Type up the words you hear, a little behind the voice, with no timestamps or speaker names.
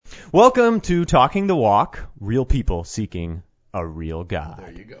Welcome to Talking the Walk, real people seeking a real God.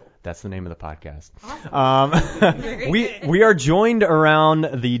 There you go. That's the name of the podcast. Awesome. We are joined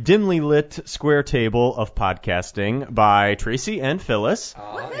around the dimly lit square table of podcasting by Tracy and Phyllis.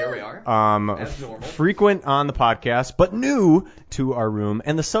 Here we are. As normal. Frequent on the podcast, but new to our room.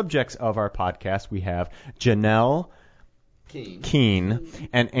 And the subjects of our podcast, we have Janelle Keene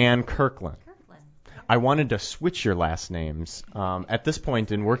and Ann Kirkland. I wanted to switch your last names. At this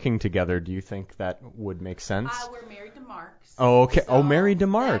point in working together, do you think that would make sense? We're married to Marks. Oh, okay. So married to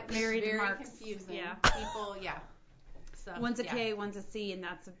Marks. Married Very to Marks. confusing. Yeah. People, yeah. So, One's a K, one's a C, and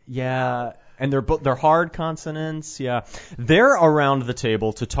that's a... Yeah, and they're hard consonants. Yeah, they're around the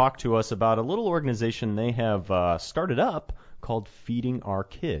table to talk to us about a little organization they have started up called Feeding Our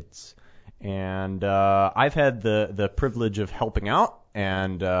Kids, and I've had the privilege of helping out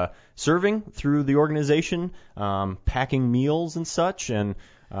and serving through the organization, packing meals and such, and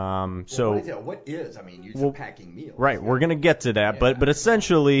What is? I mean, you said packing meals. Right, we're going to get to that, but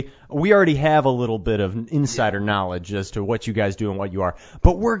essentially, we already have a little bit of insider knowledge as to what you guys do and what you are,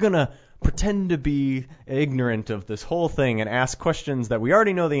 but we're going to pretend to be ignorant of this whole thing and ask questions that we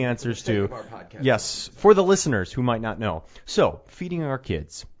already know the answers to. Yes, for the listeners who might not know. So, Feeding Our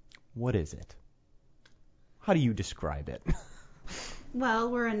Kids, what is it? How do you describe it? Well,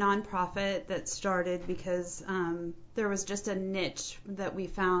 we're a nonprofit that started because there was just a niche that we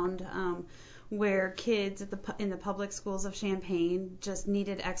found where kids in the public schools of Champaign just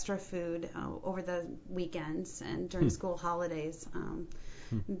needed extra food over the weekends and during school holidays.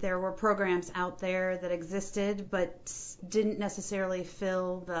 There were programs out there that existed but didn't necessarily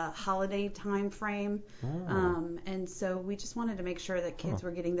fill the holiday time frame. And so we just wanted to make sure that kids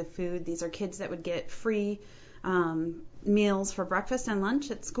were getting the food. These are kids that would get free meals for breakfast and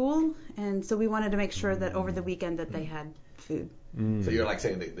lunch at school, and so we wanted to make sure that over the weekend that they had food. So you're like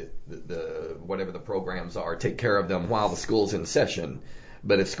saying the whatever the programs are, take care of them while the school's in session,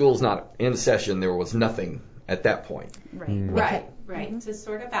 but if school's not in session, there was nothing at that point. Right. To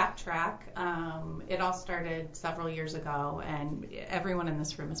sort of backtrack, it all started several years ago, and everyone in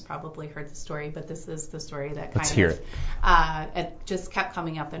this room has probably heard the story, but this is the story that it just kept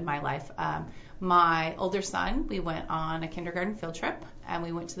coming up in my life. My older son, we went on a kindergarten field trip, and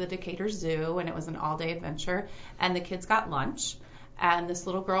we went to the Decatur Zoo, and it was an all-day adventure, and the kids got lunch. And this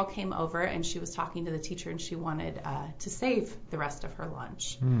little girl came over, and she was talking to the teacher, and she wanted to save the rest of her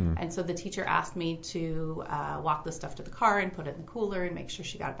lunch. And so the teacher asked me to walk the stuff to the car and put it in the cooler and make sure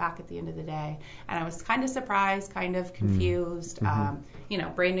she got it back at the end of the day. And I was kind of surprised, kind of confused. Brand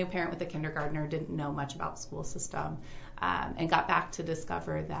new parent with a kindergartner, didn't know much about the school system. And got back to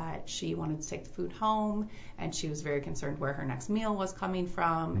discover that she wanted to take the food home, and she was very concerned where her next meal was coming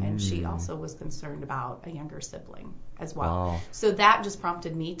from, and she also was concerned about a younger sibling as well. Wow. So that just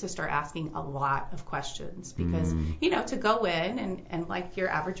prompted me to start asking a lot of questions because, to go in and like your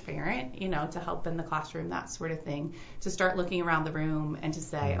average parent, to help in the classroom, that sort of thing, to start looking around the room and to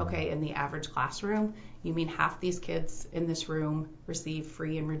say, okay, in the average classroom, you mean half these kids in this room receive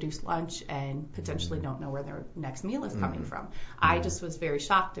free and reduced lunch and potentially don't know where their next meal is coming from. I just was very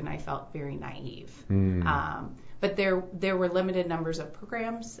shocked, and I felt very naive. But there were limited numbers of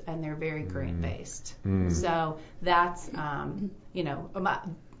programs, and they're very grant-based. So that's,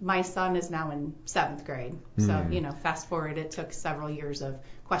 my son is now in 7th grade. So, fast forward, it took several years of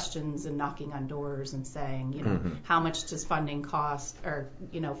questions and knocking on doors and saying, how much does funding cost, or,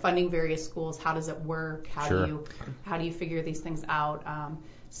 funding various schools, how does it work? How do you figure these things out?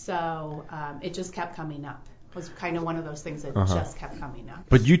 So it just kept coming up. It was kind of one of those things that just kept coming up.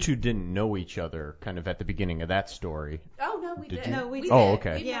 But you two didn't know each other kind of at the beginning of that story. Oh, no, we did. No, we did. Oh,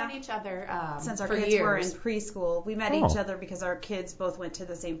 okay. We've known each other since our for kids years. were in preschool. We met each other because our kids both went to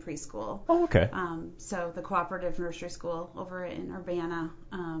the same preschool. Oh, okay. So the cooperative nursery school over in Urbana.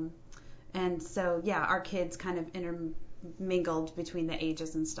 And so, our kids kind of intermingled between the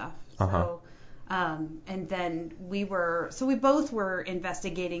ages and stuff. So, and then we both were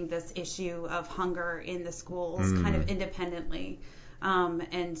investigating this issue of hunger in the schools kind of independently.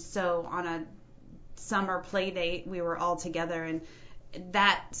 And so on a summer play date, we were all together. And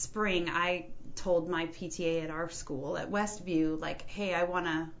that spring, I told my PTA at our school at Westview, like, hey, I want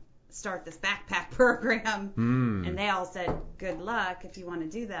to start this backpack program. And they all said, good luck. If you want to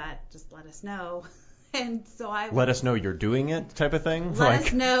do that, just let us know. And so let us know you're doing it type of thing?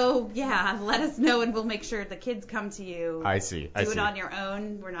 Let us know, and we'll make sure the kids come to you. I see. Do it on your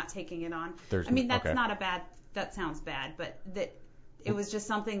own. We're not taking it on. That sounds bad, but it was just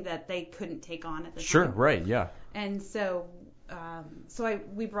something that they couldn't take on at the time. Sure, right, yeah. And so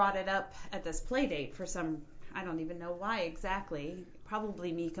we brought it up at this play date for some, I don't even know why exactly.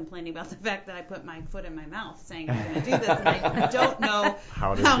 probably me complaining about the fact that I put my foot in my mouth saying I'm going to do this, and I don't know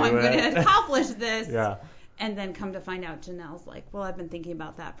how I'm going to accomplish this. Yeah. And then come to find out, Janelle's like, well, I've been thinking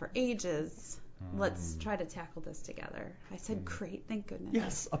about that for ages. Let's try to tackle this together. I said, great, thank goodness.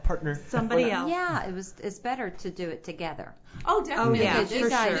 Yes, a partner. Somebody else. Yeah, it's better to do it together. Oh, definitely. Oh, yeah, this, for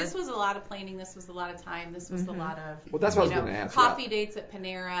sure. This was a lot of planning. This was a lot of time. This was a lot of Well, that's what I was going to ask. coffee dates at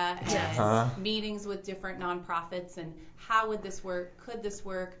Panera and meetings with different nonprofits and how would this work? Could this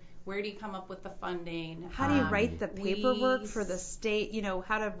work? Where do you come up with the funding? How do you write the paperwork for the state?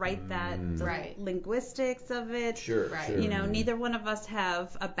 How to write that, the linguistics of it. Sure. Neither one of us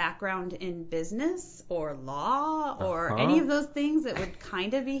have a background in business or law or any of those things that would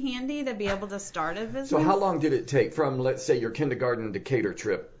kind of be handy to be able to start a business. So how long did it take from, let's say, your kindergarten Decatur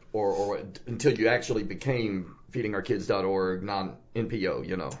trip or until you actually became feedingourkids.org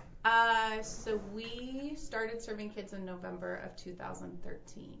non-NPO, So we started serving kids in November of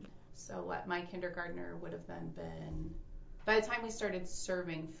 2013. So what my kindergartner would have then been, by the time we started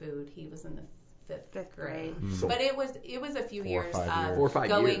serving food, he was in the fifth grade. So but it was a few years of 4 or 5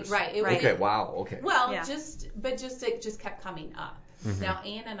 going years. right. It Okay. was, Wow. Okay. Well, it just kept coming up. Now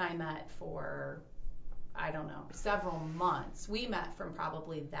Ann and I met for, I don't know, several months. We met from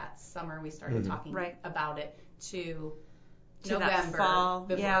probably that summer we started talking about it to November, fall,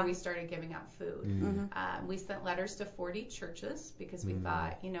 before we started giving out food. We sent letters to 40 churches because we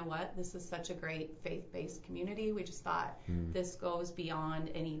thought, you know what, this is such a great faith-based community. We just thought this goes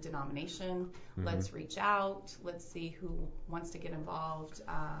beyond any denomination. Let's reach out. Let's see who wants to get involved.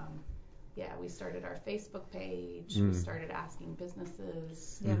 We started our Facebook page. We started asking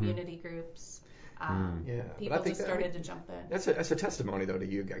businesses, community groups. People just started to jump in. That's a testimony, though, to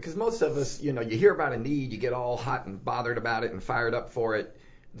you guys. Because most of us, you hear about a need, you get all hot and bothered about it and fired up for it.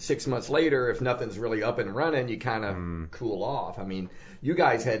 6 months later, if nothing's really up and running, you kind of cool off. I mean, you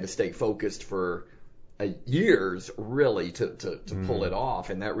guys had to stay focused for years, really, to pull it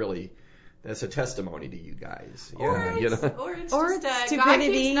off. And that's a testimony to you guys. Or it's just stupidity. God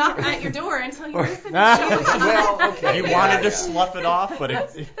keeps knocking at your door until you listen to him. Well, okay. You wanted to slough it off, but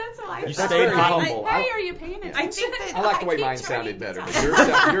That's how I you felt. stayed very humble. Why are you paying attention? I think that I like the way mine keep sounded trying better. to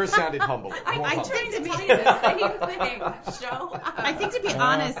But yours sounded humble. I tried to tell you the same thing, Joe. I think, to be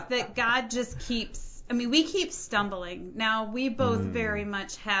honest, that God just keeps, we keep stumbling. Now, we both very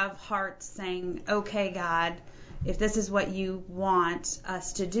much have hearts saying, okay, God, if this is what you want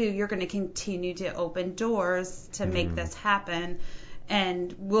us to do, you're going to continue to open doors to make this happen.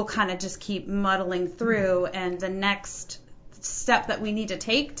 And we'll kind of just keep muddling through. And the next step that we need to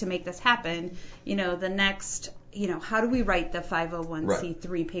take to make this happen, the next, how do we write the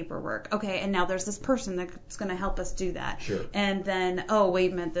 501c3 paperwork? Okay, and now there's this person that's going to help us do that. Sure. And then,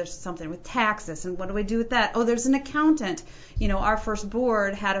 wait a minute, there's something with taxes, and what do we do with that? Oh, there's an accountant. Our first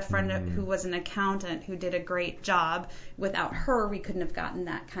board had a friend who was an accountant who did a great job. Without her, we couldn't have gotten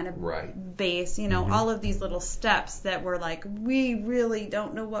that kind of base. All of these little steps that were like, we really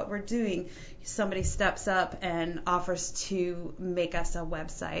don't know what we're doing. Somebody steps up and offers to make us a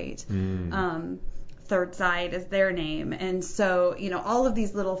website. Third Side is their name. And so, all of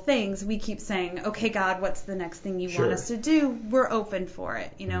these little things, we keep saying, okay, God, what's the next thing you want us to do? We're open for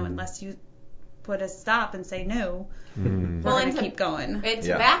it, unless you put a stop and say no. We're going to keep going. And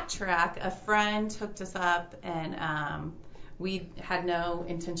to backtrack, a friend hooked us up, and we had no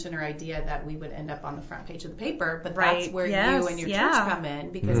intention or idea that we would end up on the front page of the paper, but that's where you and your church come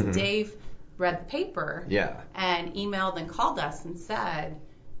in, because Dave read the paper and emailed and called us and said,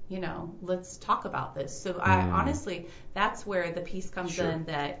 let's talk about this. So I honestly, that's where the piece comes in,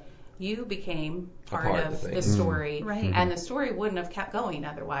 that you became part of the story, and the story wouldn't have kept going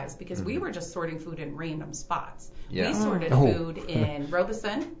otherwise, because we were just sorting food in random spots. We sorted food in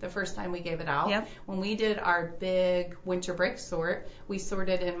Robeson the first time we gave it out. When we did our big winter break sort, we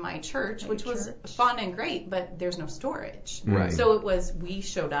sorted in my church, which was fun and great, but there's no storage. So it was, we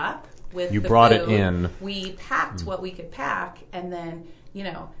showed up with you the brought food, it in. We packed what we could pack, and then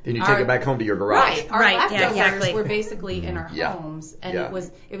then you take it back home to your garage. Our leftovers were basically in our homes, and it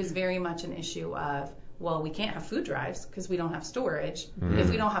was very much an issue of, well, we can't have food drives because we don't have storage. If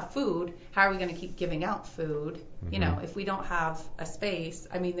we don't have food, how are we going to keep giving out food? If we don't have a space,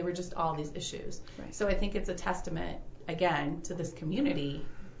 there were just all these issues. So I think it's a testament, again, to this community,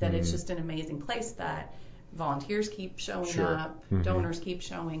 that it's just an amazing place, that volunteers keep showing up, donors keep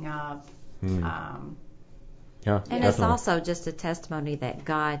showing up. Yeah, And definitely. it's also just a testimony that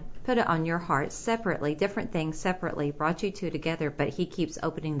God put it on your heart separately, different things separately, brought you two together, but He keeps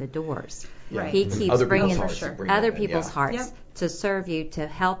opening the doors. Yeah. He And keeps other bringing people's hearts, bring other them in, people's yeah. hearts Yep. to serve you, to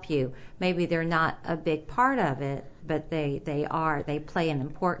help you. Maybe they're not a big part of it, but they are. They play an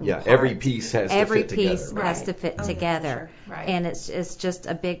important Yeah, part. every piece has Every to fit together. piece right? has to fit Oh, yeah, together. for Right. And it's just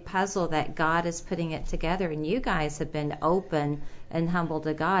a big puzzle that God is putting it together. And you guys have been open and humble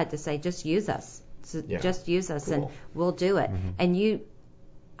to God to say, just use us. So Yeah. just use us and Cool. we'll do it. And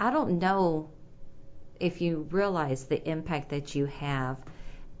I don't know if you realize the impact that you have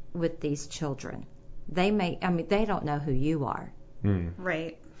with these children. They don't know who you are.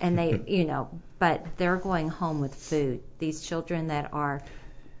 Right. And they, but they're going home with food. These children that are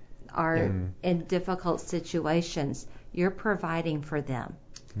in difficult situations, you're providing for them.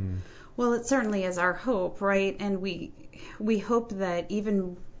 Well, it certainly is our hope, right? And we hope that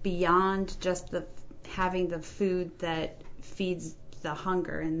even beyond just having the food that feeds the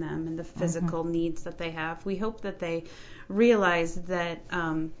hunger in them and the physical needs that they have, we hope that they realize that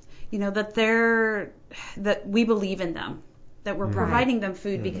that we believe in them, that we're providing them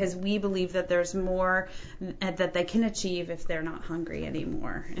food because we believe that there's more that they can achieve if they're not hungry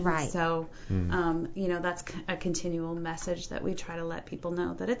anymore. And Right. so, that's a continual message that we try to let people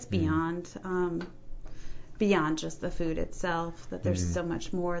know, that it's beyond just the food itself, that there's so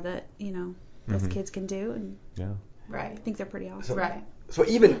much more that, those kids can do. And Yeah. Right. I think they're pretty awesome. Right. So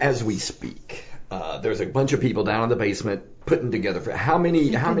even as we speak, there's a bunch of people down in the basement putting together. How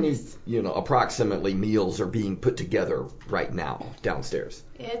many approximately meals are being put together right now downstairs?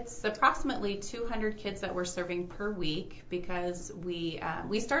 It's approximately 200 kids that we're serving per week, because we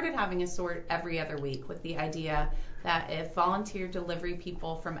started having a sort every other week with the idea that if volunteer delivery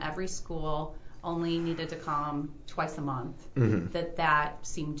people from every school only needed to come twice a month, that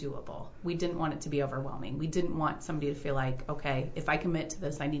seemed doable. We didn't want it to be overwhelming. We didn't want somebody to feel like, okay, if I commit to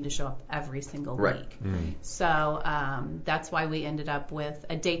this, I need to show up every single week. So that's why we ended up with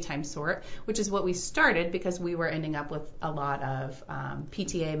a daytime sort, which is what we started because we were ending up with a lot of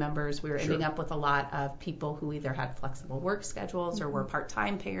PTA members. We were ending up with a lot of people who either had flexible work schedules or were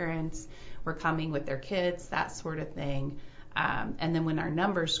part-time parents, were coming with their kids, that sort of thing. And then when our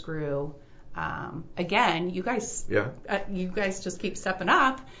numbers grew, again, you guys just keep stepping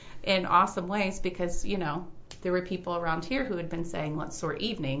up in awesome ways, because there were people around here who had been saying, let's sort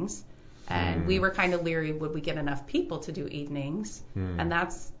evenings, and we were kind of leery, would we get enough people to do evenings? And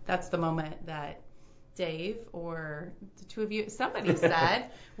that's the moment that Dave or the two of you, somebody said,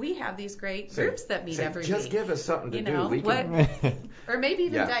 we have these great groups that meet every week. Just give us something to do. Or maybe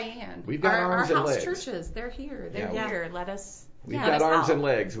even Diane. We've got our arms and house legs. churches, they're here. They're here. Let us. We've got arms and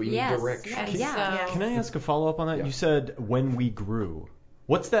legs. We Yes. need direction. And Can I ask a follow-up on that? Yeah. You said when we grew.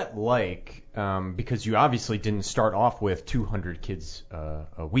 What's that like? Because you obviously didn't start off with 200 kids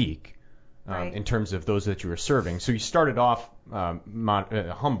a week Right. in terms of those that you were serving. So you started off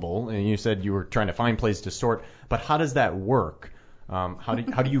humble, and you said you were trying to find places to sort. But how does that work? How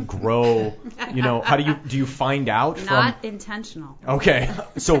do you grow? Do you find out from? Not intentional. Okay,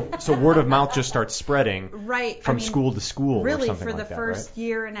 so word of mouth just starts spreading, Right. from school to school, Really, or something for like the that, first right?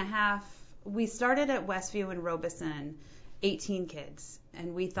 year and a half, we started at Westview and Robeson, 18 kids.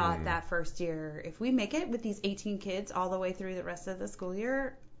 And we thought that first year, if we make it with these 18 kids all the way through the rest of the school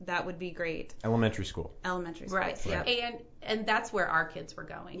year, that would be great. Elementary school. Elementary school. Right. Yeah. And that's where our kids were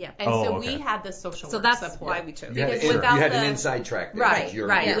going. Yeah. And so okay. we had the social So work that's support. why we chose You had, it. Because without an the- inside track there. Right, You're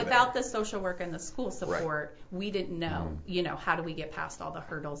right. aware of Without it. the social work and the school support, we didn't know, how do we get past all the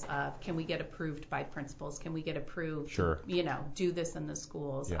hurdles of, can we get approved by principals? Can we get approved? Sure. Do this in the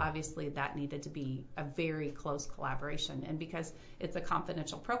schools. Yeah. Obviously, that needed to be a very close collaboration. And because it's a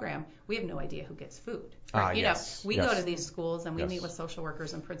confidential program, we have no idea who gets food. Yes. We Yes. go to these schools and we Yes. meet with social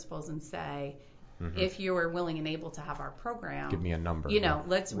workers and principals and say, if you are willing and able to have our program, Give me a number.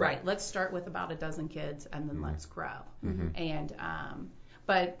 let's start with about a dozen kids and then let's grow. And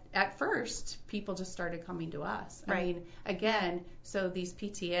but at first, people just started coming to us. I mean, again, so these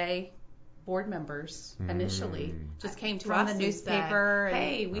PTA board members initially just came to From us the and newspaper said, and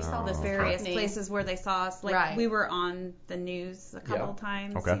hey, we saw this Various happening. places where they saw us. Like, Right. we were on the news a couple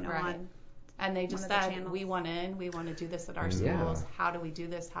times. Okay. Right. On And they just one of the said, channels. we want in, we want to do this at our schools. How do we do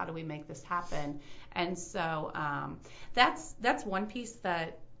this? How do we make this happen? And so that's one piece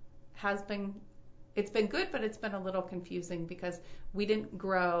that has been it's been good, but it's been a little confusing because we didn't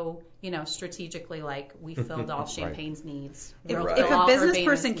grow, strategically, like we filled all Champagne's needs. If a business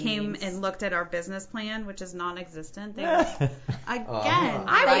person came and looked at our business plan, which is non-existent, they would, again,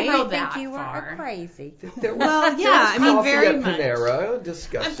 I would think think you were crazy. Well, yeah, I mean, very at much. Panera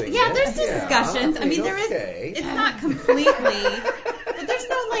discussing Yeah, it. there's discussions. I mean, there is. okay. It's not completely. But there's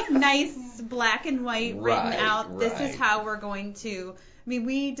no nice black and white written out. This is how we're going to. I mean,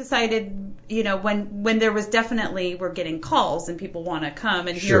 we decided, when there was definitely, we're getting calls and people want to come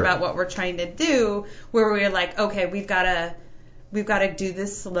and hear about what we're trying to do, where we were like, okay, we've got to do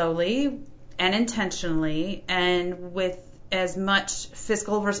this slowly and intentionally and with as much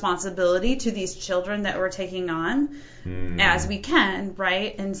fiscal responsibility to these children that we're taking on as we can,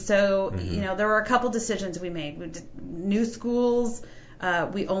 right? And so, there were a couple decisions we made. We did new schools.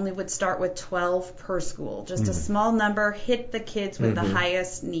 We only would start with 12 per school, just a small number, hit the kids with the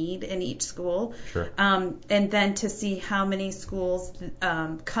highest need in each school. Sure. And then to see how many schools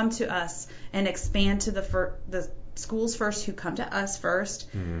come to us and expand to the schools first who come to us first.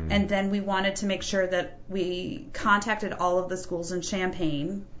 And then we wanted to make sure that we contacted all of the schools in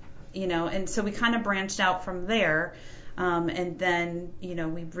Champaign, and so we kind of branched out from there. And then,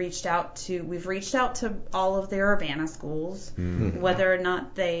 we've reached out to all of the Urbana schools, whether or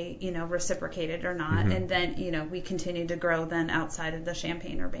not they, reciprocated or not. And then, we continue to grow then outside of the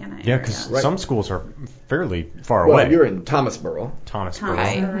Champaign-Urbana area. Yeah, because some schools are fairly far away. Well, you're in Thomasboro.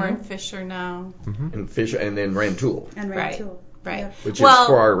 Right. We're in Fisher now. And Fisher, and then Rantoul. And Rantoul. Right. Yeah. Which is,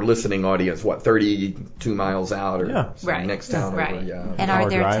 for our listening audience, 32 miles out or next town over. Yeah. And are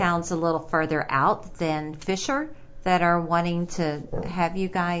there towns a little further out than Fisher that are wanting to have you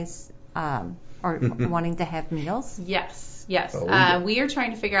guys or wanting to have meals? Yes. Oh, we are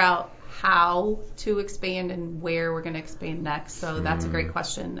trying to figure out how to expand and where we're going to expand next. So that's a great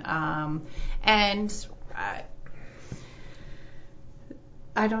question. And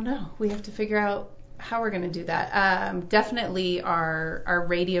I don't know. We have to figure out how we're going to do that. Definitely our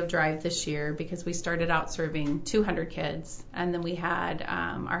radio drive this year, because we started out serving 200 kids, and then we had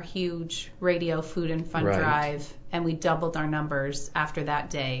our huge radio food and fun drive, and we doubled our numbers after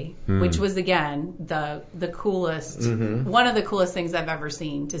that day, which was, again, the coolest, one of the coolest things I've ever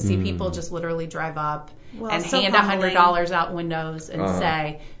seen, to see people just literally drive up and hand $100 out windows and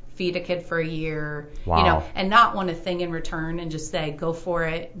say, feed a kid for a year, and not want a thing in return, and just say, go for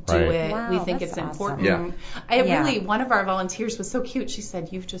it, do it. Wow, we think it's awesome. important. Really, one of our volunteers was so cute. She said,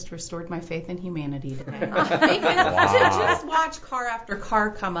 you've just restored my faith in humanity today. To just watch car after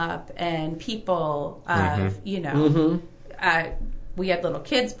car come up, and people, we had little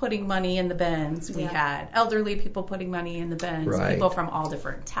kids putting money in the bins. We had elderly people putting money in the bins. People from all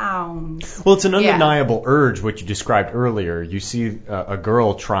different towns. Well, it's an undeniable urge, what you described earlier. You see a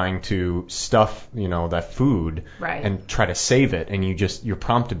girl trying to stuff, that food and try to save it, and you're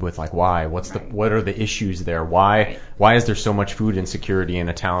prompted with, like, why? What are the issues there? Why is there so much food insecurity in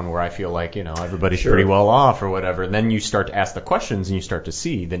a town where I feel like, everybody's pretty well off or whatever? And then you start to ask the questions, and you start to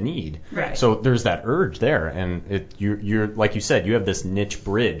see the need. Right. So there's that urge there, and you're like you said, you have this niche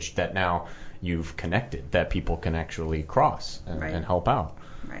bridge that now you've connected that people can actually cross and help out.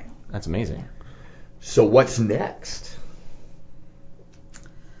 Right. That's amazing. So what's next?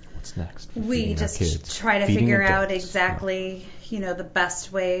 We just try to figure out exactly, the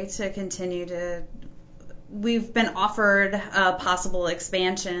best way to continue to. We've been offered a possible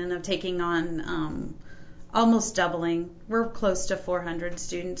expansion of taking on almost doubling. We're close to 400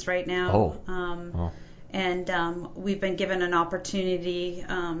 students right now. And we've been given an opportunity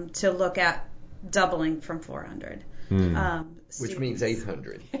to look at doubling from 400. Which means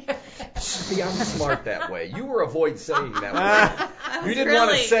 800. See, I'm smart that way. You were avoid saying that. You didn't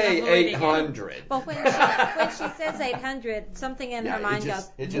want to say 800. Well, when she says 800, something in her mind goes,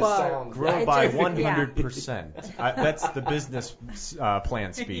 it just sounds grow by 100%. That's the business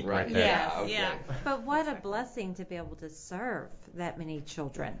plan speak right there. Yeah. But what a blessing to be able to serve that many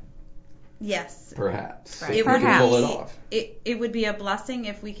children. Yes. Perhaps. Right. If we can pull it off. It would be a blessing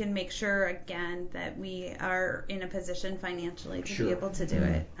if we can make sure, again, that we are in a position financially to be able to do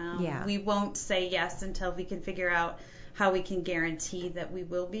it. We won't say yes until we can figure out how we can guarantee that we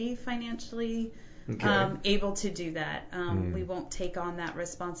will be financially able to do that. We won't take on that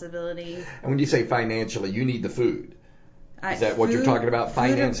responsibility. And when you say financially, you need the food. Is that what you're talking about?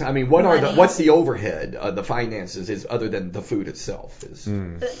 Finance? Food, I mean, money. what's the overhead of the finances is other than the food itself?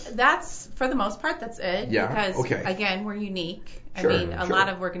 That's, for the most part, that's it. Yeah, Because, okay. again, we're unique. Sure, I mean, a sure. lot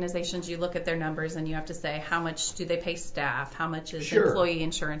of organizations, you look at their numbers and you have to say, how much do they pay staff? How much is Sure. employee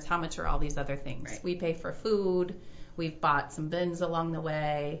insurance? How much are all these other things? Right. We pay for food. We've bought some bins along the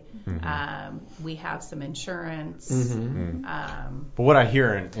way. We have some insurance. But what I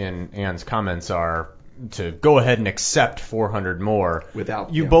hear in Ann's comments are to go ahead and accept 400 more.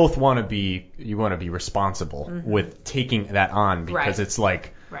 Without you both want to be responsible with taking that on, because Right. it's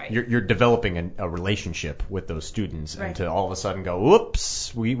like Right. you're developing a relationship with those students, and Right. to all of a sudden go,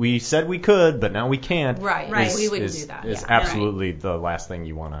 whoops, we said we could, but now we can't. Right. Right. We wouldn't do that. Is Yeah. absolutely the last thing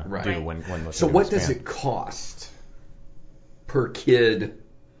you want to Right. do when looking So to what does expand. it cost per kid?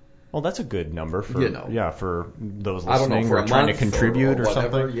 Well, that's a good number for for those I don't know, listening for or a trying to month contribute or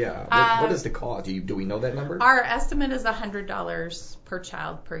whatever. something. Yeah. What is the cost? Do we know that number? Our estimate is $100 per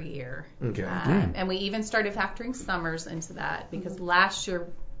child per year. Okay. And we even started factoring summers into that, because last year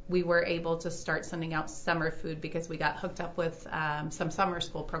we were able to start sending out summer food because we got hooked up with some summer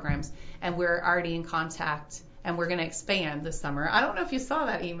school programs, and we're already in contact, and we're going to expand this summer. I don't know if you saw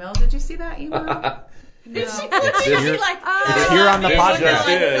that email. Did you see that email? No. It's here on the podcast.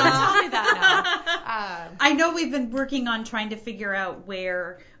 Tell me that now. I know we've been working on trying to figure out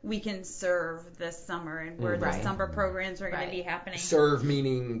where we can serve this summer and where the Right. summer programs are going to Right. be happening. Serve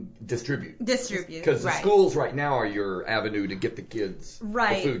meaning distribute. Distribute. Because the Right. schools right now are your avenue to get the kids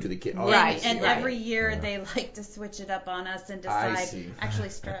Right. the food to the kids. Right. And Right. every year they like to switch it up on us and I decide. see. Actually,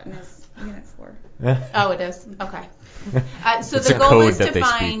 Stratton is Unit 4. Oh, it is? Okay. So It's the a goal code is that to they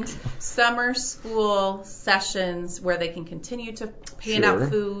find speak. summer school sessions where they can continue to hand Sure. out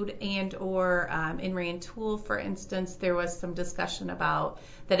food, and or in Rantoul, for instance, there was some discussion about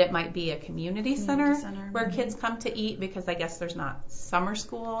that it might be a community center where kids come to eat, because I guess there's not summer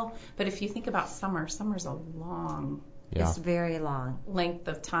school. But if you think about summer's a long It's very long. length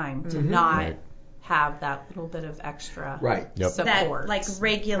of time to not have that little bit of extra Right. Yep. support. That like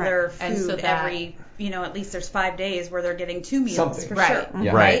regular Right. food And so that- every, at least there's 5 days where they're getting 2 meals Something. for Right. sure.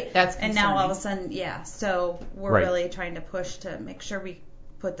 Yeah. Right. That's And now all of a concerning. sudden, so we're Right. really trying to push to make sure we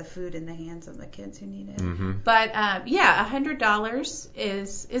put the food in the hands of the kids who need it. But $100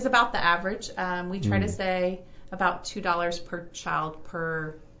 is about the average. We try to say about $2 per child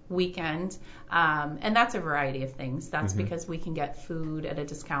per weekend, and that's a variety of things. That's because we can get food at a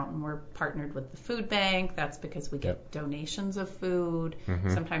discount, and we're partnered with the food bank. That's because we get donations of food.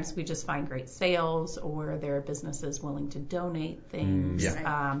 Sometimes we just find great sales, or there are businesses willing to donate things.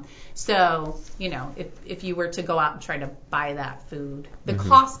 So if you were to go out and try to buy that food, the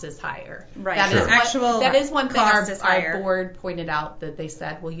cost is higher. Right. That is Sure. that is one thing cost is higher. our board pointed out, that they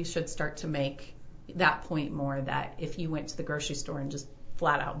said, well, you should start to make that point more, that if you went to the grocery store and just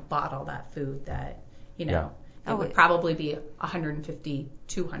flat out bought all that food, that it would probably be $150,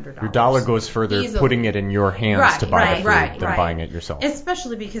 $200. Your dollar goes further Easily. putting it in your hands to buy the food right, than right. buying it yourself.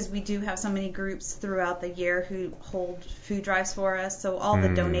 Especially because we do have so many groups throughout the year who hold food drives for us. So all the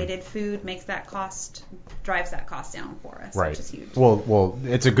donated food drives that cost down for us, Right. which is huge. Well,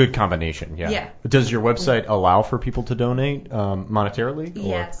 it's a good combination. Yeah. Yeah. Does your website allow for people to donate monetarily? Or?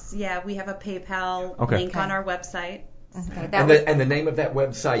 Yes, we have a PayPal link on our website. Okay, And the name of that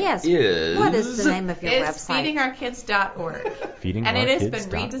website yes. is... What is the name of your It's website? feedingourkids.org. And it has been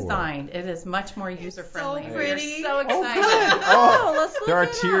redesigned. It is much more user friendly. So pretty. We're so excited. Oh, let's look There are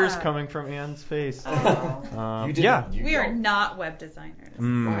it tears up. coming from Ann's face. You did- Yeah. you We are don't- not web designers.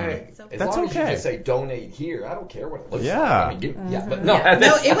 Right. So- As That's long as you okay. just say donate here, I don't care what it looks Yeah. like. I mean, but no.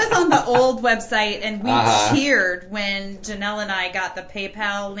 No, it was on the old website, and we Uh-huh. cheered when Janelle and I got the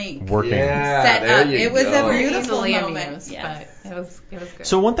PayPal link Working. Yeah, set there up. you It was go. a beautiful Easily moment. amused, Yes. but it was good.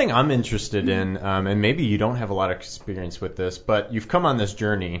 So one thing I'm interested in, and maybe you don't have a lot of experience with this, but you've come on this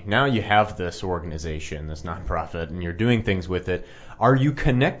journey. Now you have this organization, this nonprofit, and you're doing things with it. Are you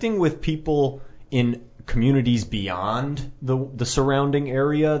connecting with people in communities beyond the surrounding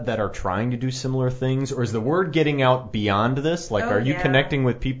area that are trying to do similar things, or is the word getting out beyond this? Like, are you connecting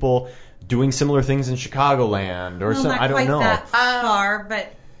with people doing similar things in Chicagoland or something? Not I don't quite know. that far,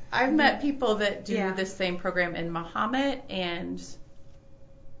 but I've met people that do Yeah. the same program in Mahomet and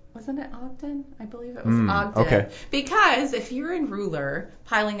wasn't it Ogden? I believe it was Ogden. okay. Because if you're in Ruler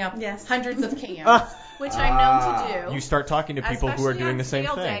piling up Yes. hundreds of cans, which I'm known to do. You start talking to people who are especially doing on the same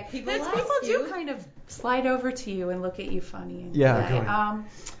sale thing. day, People People, ask do you. kind of slide over to you and look at you funny. And Yeah, say, go ahead.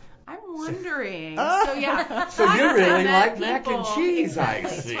 I'm wondering. So yeah. So you I've really met like mac and people- cheese, I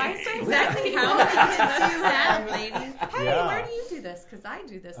Exactly. see. Twice exactly how many kids you have, lady? Hey, Yeah. where do you do this? Because I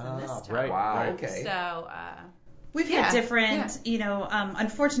do this in this town. right. Wow, right. okay. So, We've had different,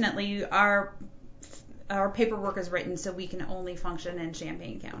 unfortunately, our paperwork is written so we can only function in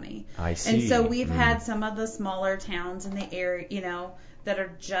Champaign County. I see. And so we've had some of the smaller towns in the area, that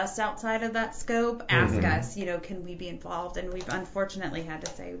are just outside of that scope ask us, can we be involved? And we've unfortunately had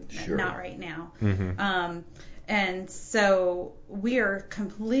to say, not right now. And so we are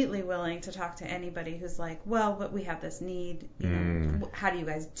completely willing to talk to anybody who's like, well, but we have this need. How do you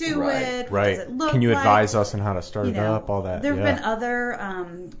guys do it? What does it look Can you like? advise us on how to start it up? All that. There have been other.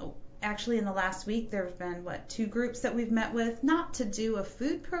 Actually, in the last week, there have been 2 groups that we've met with, not to do a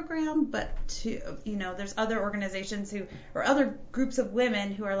food program, but to there's other organizations or other groups of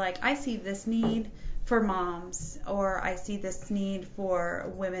women who are like, I see this need for moms, or I see this need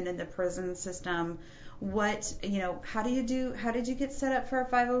for women in the prison system. What, how did you get set up for a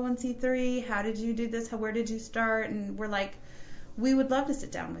 501c3? How did you do this? Where did you start? And we're like, we would love to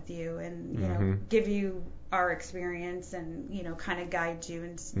sit down with you and, give you our experience and, kind of guide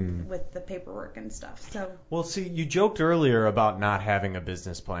you with the paperwork and stuff. So. Well, see, you joked earlier about not having a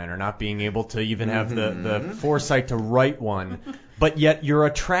business plan or not being able to even have the foresight to write one. But yet you're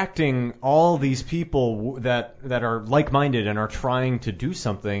attracting all these people that are like-minded and are trying to do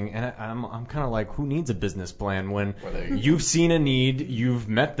something. And I'm kind of like, who needs a business plan when you've seen a need, you've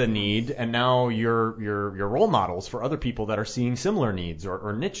met the need, and now you're role models for other people that are seeing similar needs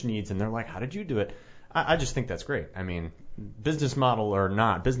or niche needs, and they're like, how did you do it? I just think that's great. I mean, business model or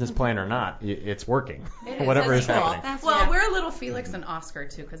not, business plan or not, it's working. Whatever is happening. Well, we're a little Felix and Oscar,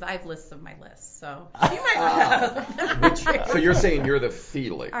 too, because I have lists of my lists. So you might So you're saying you're the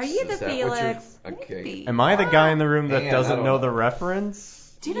Felix. Are you the Felix? Okay. Am I the guy in the room that doesn't know the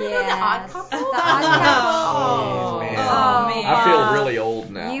reference? Do you know the Odd Couple? The Odd Couple. Oh, man. man. I feel really old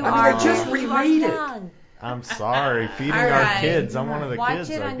now. I just remade it. I'm sorry. Feeding our kids. I'm one of the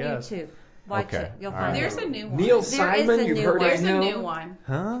kids, I guess. Watch it on YouTube. Watch it. You'll find There's a new one. Neil Simon, you've heard There's of a him? new one.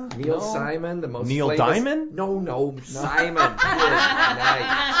 Huh? Neil Simon, the most Neil famous... Diamond? No, Simon.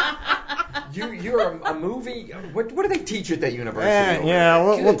 Nice. You're a movie. What do they teach at that university?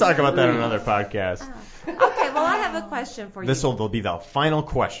 We'll talk about that on another podcast. Okay, well, I have a question for you. This will be the final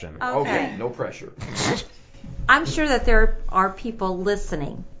question. Okay, no pressure. I'm sure that there are people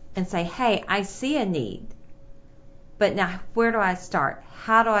listening and say, hey, I see a need. But now, where do I start?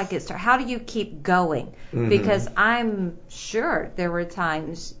 How do I get started? How do you keep going? Because I'm sure there were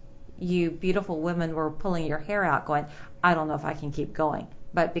times you beautiful women were pulling your hair out going, I don't know if I can keep going.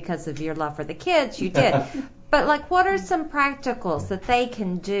 But because of your love for the kids, you did. But, what are some practicals that they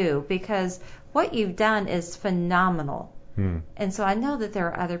can do? Because what you've done is phenomenal. And so I know that there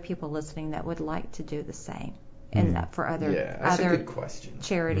are other people listening that would like to do the same. And for other good question.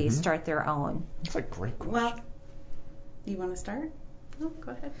 Charities start their own. That's a great question. Well, you want to start? Oh,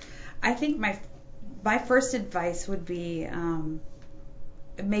 go ahead. I think my first advice would be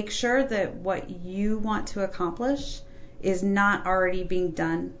make sure that what you want to accomplish is not already being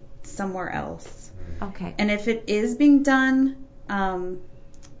done somewhere else. Okay. And if it is being done,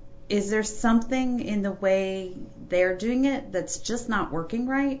 is there something in the way they're doing it that's just not working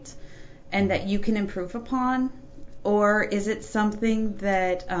right and that you can improve upon? Or is it something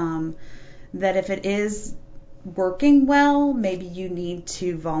that that if it is working well, maybe you need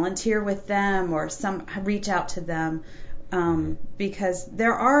to volunteer with them or reach out to them, because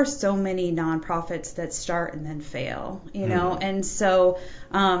there are so many nonprofits that start and then fail, and so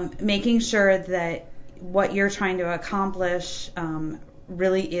making sure that what you're trying to accomplish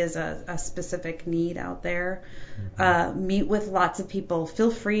really is a specific need out there. Meet with lots of people.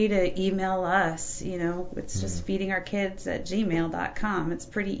 Feel free to email us. It's just feedingourkids@gmail.com. It's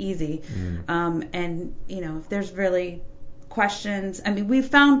pretty easy. And if there's really questions, we've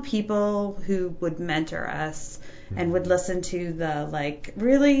found people who would mentor us and would listen to the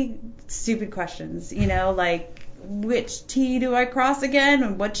really stupid questions. Like, which T do I cross again,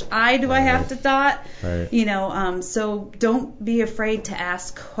 and which I do I have to dot? Right. So don't be afraid to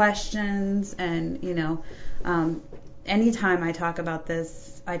ask questions, and anytime I talk about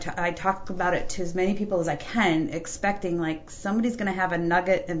this, I talk about it to as many people as I can, expecting somebody's going to have a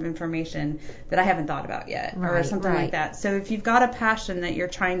nugget of information that I haven't thought about yet, or something like that. So if you've got a passion that you're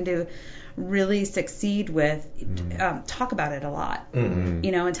trying to really succeed with, talk about it a lot,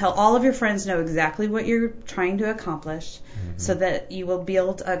 and tell all of your friends know exactly what you're trying to accomplish, so that you will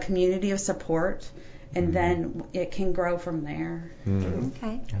build a community of support, and then it can grow from there.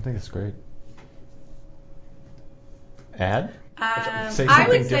 Okay. I think it's great. Ed? I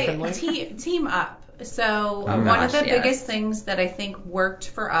would say team up. So one of the biggest things that I think worked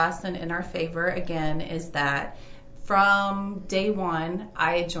for us and in our favor, again, is that from day one,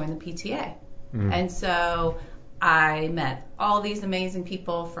 I joined the PTA. And so I met all these amazing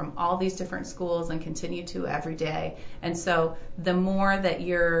people from all these different schools and continue to every day. And so the more that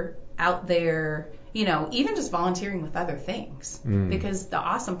you're out there, even just volunteering with other things, because the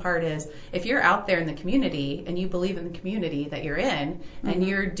awesome part is if you're out there in the community and you believe in the community that you're in and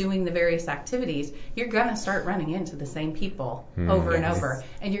you're doing the various activities, you're going to start running into the same people over and over,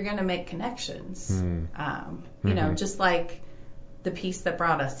 and you're going to make connections. Just like the piece that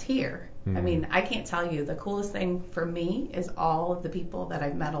brought us here. I mean, I can't tell you, the coolest thing for me is all of the people that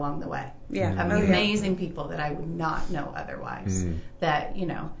I've met along the way. Yeah. Amazing people that I would not know otherwise, that,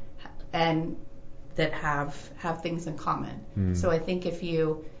 and that have things in common. So I think if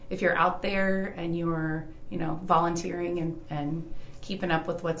you're out there and you're, volunteering and keeping up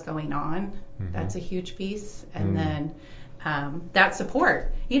with what's going on, that's a huge piece. And then that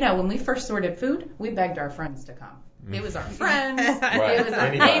support. When we first sorted food, we begged our friends to come. It was our friends. Right. It was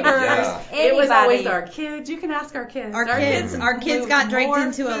our neighbors. Yeah. It was always our kids. You can ask our kids. Our kids got dragged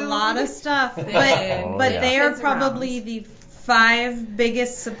into a lot of stuff, but they are probably the 5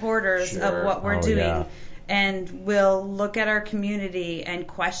 biggest supporters of what we're doing. Yeah. And we'll look at our community and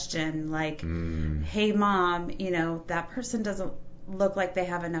question, like, hey, Mom, that person doesn't look like they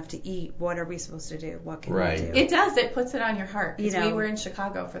have enough to eat. What are we supposed to do? What can we do? It does. It puts it on your heart. Because we were in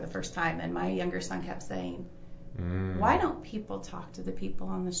Chicago for the first time, and my younger son kept saying, why don't people talk to the people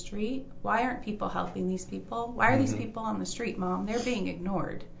on the street? Why aren't people helping these people? Why are these people on the street, Mom? They're being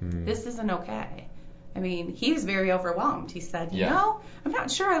ignored. This isn't okay. I mean, he was very overwhelmed. He said, I'm not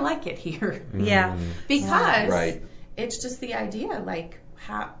sure I like it here. Yeah. Because it's just the idea, like,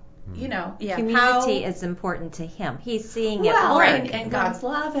 how, community is important to him. He's seeing it work. And God's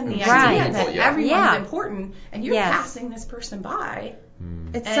love and the idea that everyone's important, and you're passing this person by.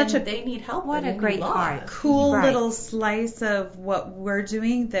 It's such a they need help. What a great heart. Cool little slice of what we're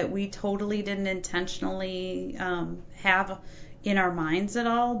doing that we totally didn't intentionally have in our minds at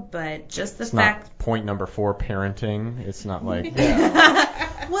all, but just the fact. Not point number 4, parenting. It's not like.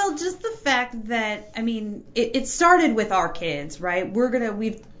 Well, just the fact that it started with our kids, right?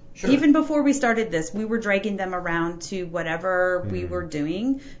 Even before we started this, we were dragging them around to whatever we were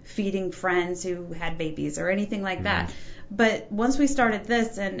doing, feeding friends who had babies or anything like that. But once we started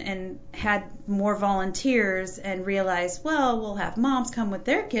this and had more volunteers and realized, well, we'll have moms come with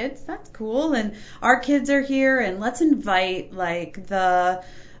their kids. That's cool. And our kids are here, and let's invite like the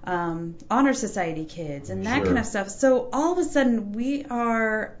Honor Society kids and that kind of stuff. So all of a sudden we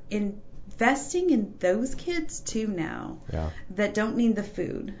are investing in those kids too now that don't need the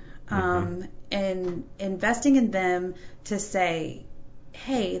food. And investing in them to say,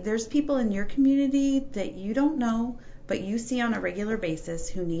 hey, there's people in your community that you don't know, but you see on a regular basis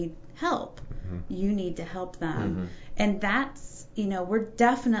who need help. You need to help them. And that's, we're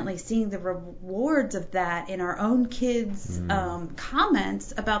definitely seeing the rewards of that in our own kids'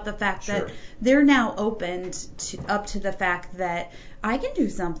 comments about the fact that they're now opened up to the fact that I can do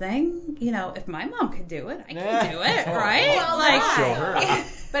something. If my mom could do it, I can do it, right? Well,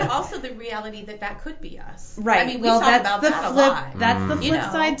 but also the reality that could be us. Right. I mean, we talk about that a lot. That's the flip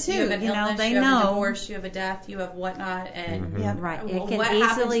side too. You have an illness, they you have know. a divorce, you have a death, you have whatnot, and right. Well, it can what easily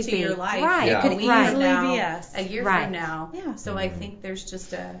happens to be your life? Right. It could easily be us. A year from now. Yeah. So I think there's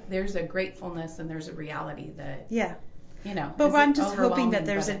just there's a gratefulness and there's a reality that. But I'm just hoping that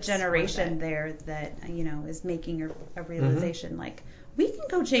there's a generation there that is making a realization like we can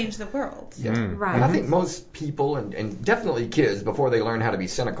go change the world. Right. And I think most people and definitely kids before they learn how to be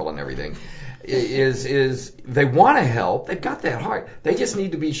cynical and everything is they want to help. They've got that heart. They just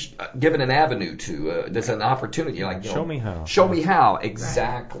need to be given an avenue to. There's an opportunity like show me how. Show me how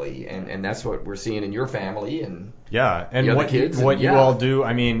exactly, and that's what we're seeing in your family and. Yeah, and the what kids you all do,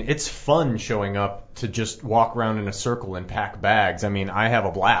 I mean, it's fun showing up to just walk around in a circle and pack bags. I mean, I have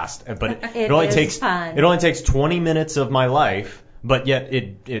a blast, but it only takes 20 minutes of my life, but yet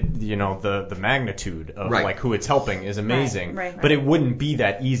the magnitude of like who it's helping is amazing. Right. But it wouldn't be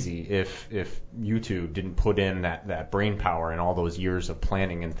that easy if you two didn't put in that brain power and all those years of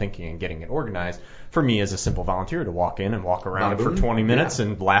planning and thinking and getting it organized. For me as a simple volunteer to walk in and walk around for 20 minutes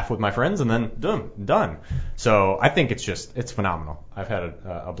and laugh with my friends and then done. So I think it's phenomenal. I've had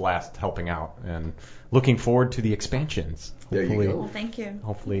a blast helping out and looking forward to the expansions. There you go. Well, thank you.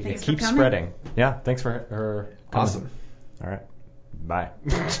 Hopefully it Thanks keeps for coming. spreading. Yeah, thanks for her coming. Awesome. All right. Bye.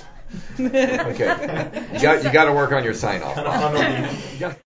 Okay. You got to work on your sign off.